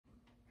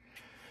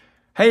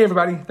Hey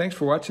everybody, thanks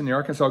for watching the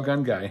Arkansas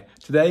Gun Guy.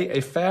 Today,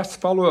 a fast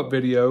follow-up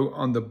video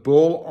on the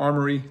Bul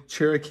Armory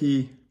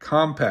Cherokee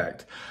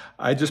Compact.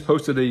 I just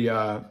posted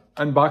a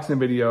unboxing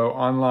video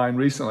online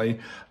recently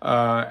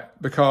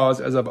because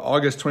as of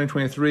August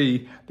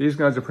 2023, these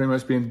guns are pretty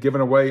much being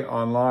given away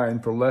online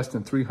for less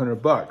than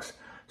 300 bucks.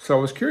 So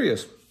I was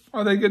curious,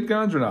 are they good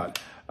guns or not?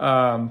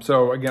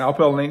 So again, I'll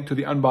put a link to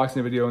the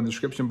unboxing video in the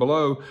description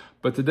below.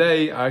 But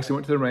today, I actually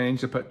went to the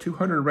range to put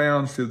 200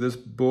 rounds through this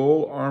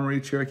Bul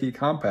Armory Cherokee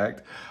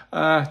Compact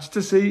just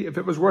to see if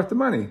it was worth the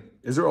money.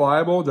 Is it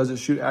reliable? Does it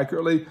shoot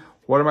accurately?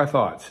 What are my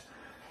thoughts?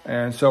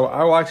 And so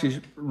I will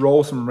actually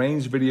roll some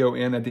range video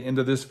in at the end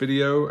of this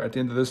video, at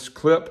the end of this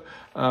clip.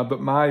 But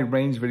my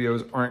range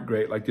videos aren't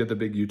great like the other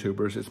big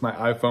YouTubers. It's my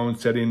iPhone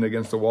sitting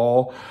against the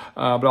wall.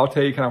 But I'll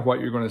tell you kind of what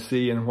you're going to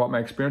see and what my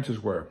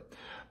experiences were.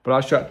 But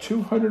I shot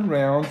 200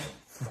 rounds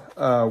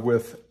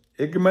with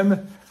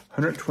Igman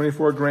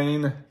 124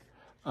 grain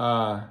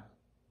full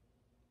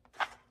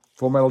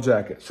metal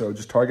jacket. So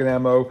just target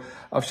ammo.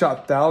 I've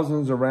shot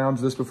thousands of rounds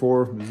of this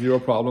before, zero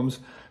problems.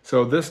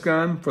 So this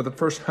gun, for the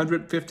first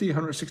 150,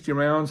 160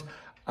 rounds,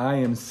 I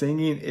am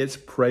singing its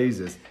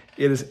praises.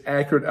 It is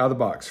accurate out of the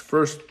box.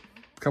 First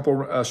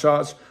couple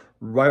shots,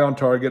 right on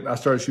target. I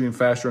started shooting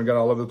faster and got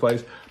all over the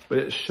place, but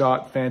it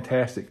shot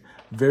fantastic.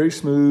 Very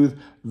smooth,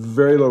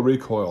 very low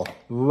recoil.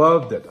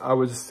 Loved it. I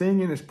was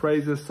singing its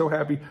praises, so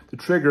happy. The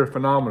trigger,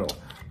 phenomenal.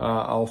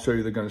 I'll show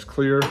you the gun is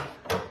clear.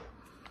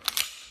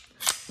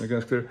 The gun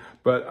is clear.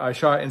 But I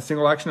shot in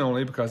single action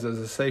only because there's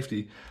a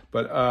safety.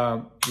 But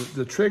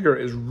the trigger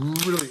is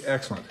really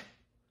excellent.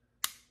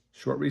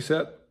 Short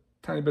reset,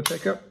 tiny bit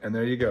take up, and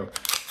there you go.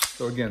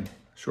 So again,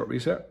 short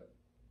reset.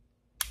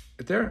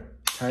 Right there,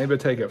 tiny bit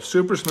take up.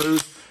 Super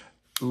smooth.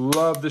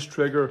 Love this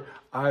trigger.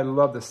 I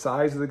love the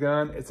size of the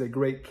gun. It's a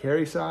great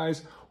carry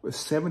size with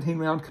 17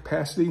 round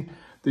capacity.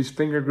 These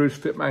finger grooves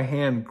fit my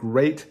hand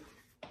great.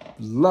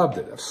 Loved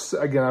it.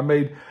 Again, I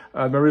made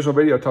my original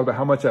video, I talked about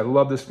how much I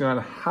love this gun.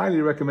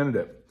 Highly recommended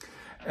it.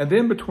 And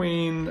then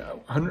between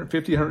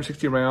 150,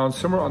 160 rounds,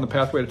 somewhere on the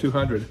pathway to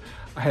 200,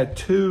 I had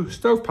two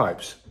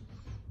stovepipes.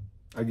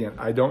 Again,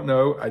 I don't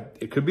know.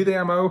 It could be the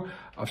ammo.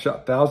 I've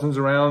shot thousands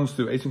of rounds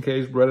through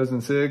H&Ks, Berettas,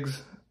 and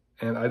SIGs,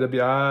 and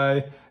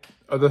IWI,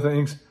 other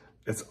things.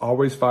 It's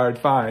always fired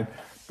fine.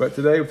 But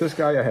today with this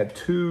guy, I had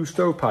two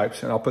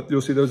stovepipes, and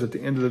you'll see those at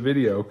the end of the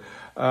video.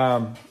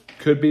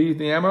 Could be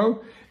the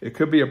ammo. It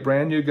could be a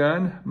brand new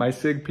gun. My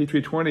SIG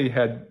P320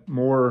 had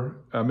more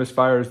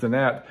misfires than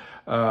that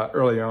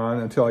early on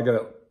until I got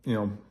it,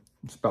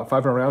 it's about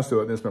 500 rounds to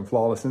it, and it's been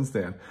flawless since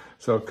then.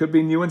 So it could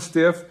be new and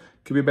stiff.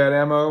 Could be bad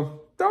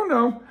ammo. Don't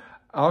know.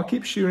 I'll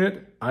keep shooting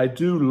it. I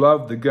do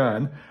love the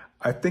gun.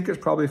 I think it's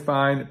probably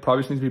fine. It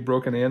probably needs to be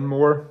broken in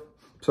more.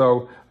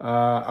 So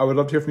I would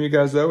love to hear from you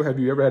guys, though. Have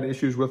you ever had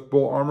issues with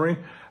Bul Armory?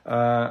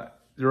 The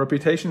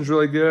reputation is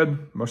really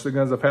good. Most of the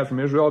guns I've had from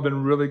Israel have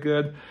been really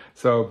good.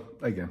 So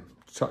again,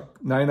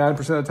 99%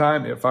 of the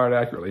time, it fired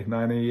accurately,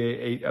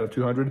 98 out of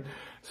 200.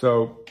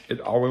 So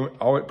it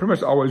pretty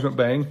much always went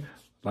bang.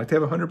 I'd like to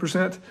have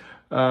 100%.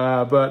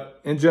 But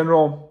in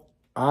general,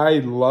 I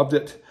loved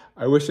it.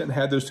 I wish it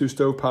had those two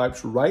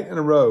stovepipes right in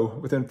a row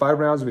within 5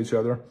 rounds of each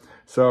other.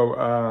 So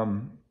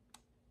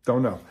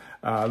don't know.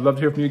 I'd love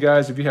to hear from you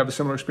guys if you have a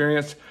similar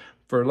experience.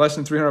 For less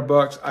than 300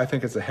 bucks, I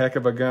think it's a heck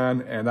of a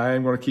gun, and I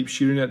am going to keep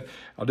shooting it.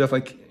 I'll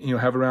definitely,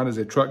 have it around as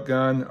a truck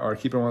gun, or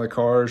keep it on one of the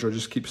cars, or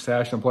just keep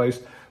stashed in place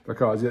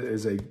because it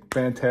is a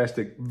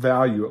fantastic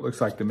value, it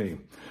looks like to me.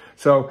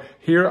 So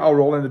here I'll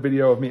roll in the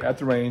video of me at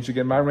the range.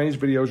 Again, my range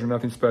videos are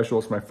nothing special.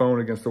 It's my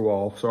phone against the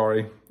wall.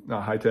 Sorry,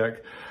 not high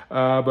tech.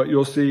 But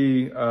you'll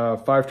see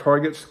 5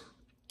 targets.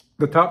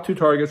 The top 2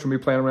 targets will be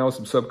playing around with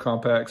some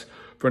subcompacts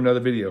for another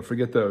video.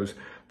 Forget those.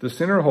 The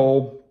center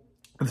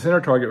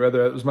target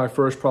rather, it was my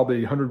first probably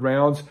 100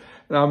 rounds.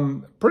 And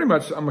I'm kind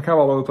of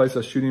all over the place. I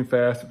was shooting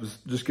fast. It was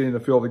just getting the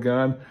feel of the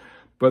gun.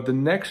 But the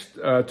next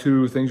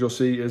 2 things you'll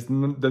see is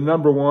the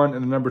number 1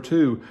 and the number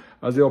 2.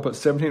 I was able to put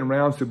 17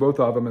 rounds through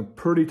both of them in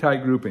pretty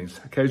tight groupings.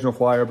 Occasional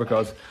flyer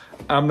because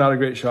I'm not a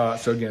great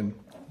shot. So again,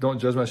 don't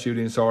judge my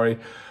shooting, sorry.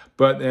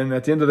 But then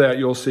at the end of that,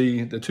 you'll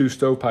see the 2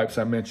 stovepipes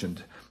I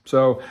mentioned.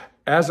 So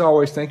as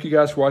always, thank you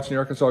guys for watching the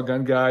Arkansas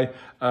Gun Guy.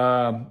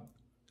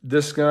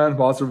 This gun,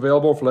 while it's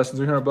available for less than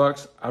 300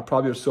 bucks, I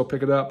probably would still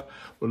pick it up.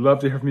 Would love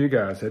to hear from you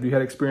guys. Have you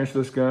had experience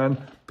with this gun?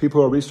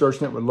 People who are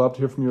researching it would love to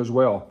hear from you as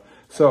well.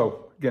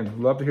 So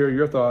again, love to hear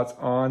your thoughts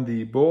on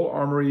the Bul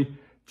Armory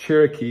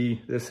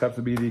Cherokee. This happens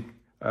to be the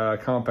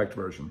compact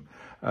version.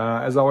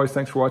 As always,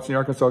 thanks for watching the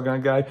Arkansas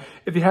Gun Guy.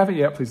 If you haven't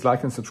yet, please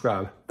like and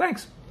subscribe.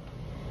 Thanks.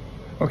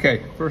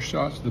 Okay, first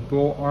shots of the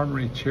Bul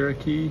Armory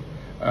Cherokee.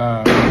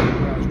 Dry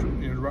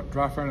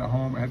firing at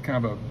home, it had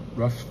kind of a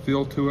rough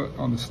feel to it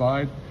on the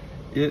slide.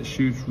 It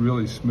shoots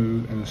really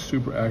smooth and is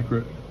super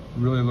accurate,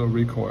 really low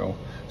recoil.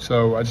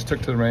 So I just took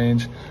to the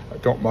range.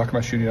 Don't mock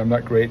my shooting, I'm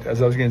not great. As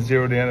I was getting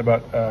zeroed in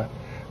about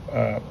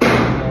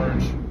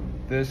yards,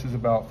 this is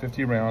about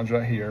 50 rounds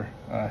right here.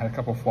 I had a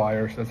couple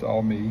flyers, that's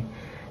all me.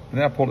 And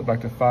then I pulled it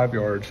back to 5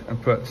 yards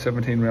and put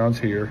 17 rounds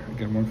here.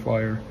 Again, 1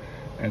 flyer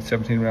and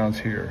 17 rounds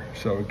here.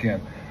 So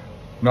again,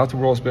 Not the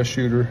world's best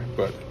shooter,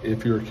 but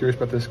if you're curious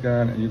about this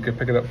gun and you can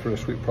pick it up for a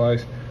sweet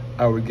price,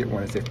 I would get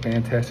one. It's a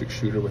fantastic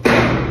shooter with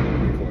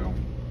recoil.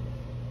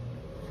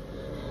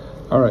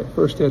 All right,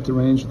 first day at the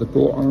range with the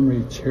Bul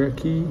Armory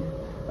Cherokee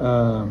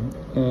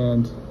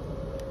and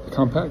the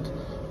Compact.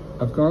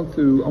 I've gone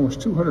through almost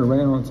 200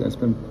 rounds and it's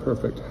been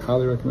perfect.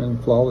 Highly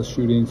recommend. Flawless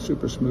shooting,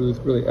 super smooth,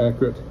 really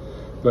accurate.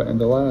 But in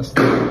the last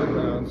 5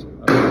 rounds,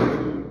 I've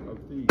done 2 of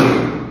these.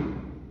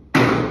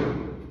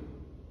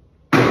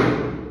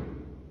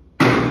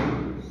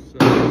 So,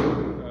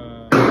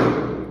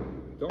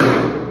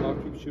 I'll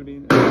keep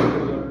shooting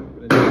and learn.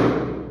 But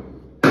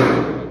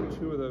it's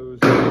 2 of those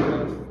in the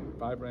last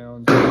 5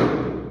 rounds.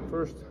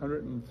 First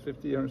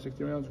 150,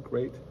 160 rounds,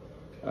 great.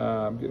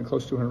 I'm getting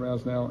close to 200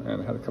 rounds now,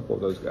 and I had a couple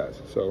of those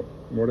guys. So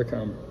more to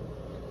come.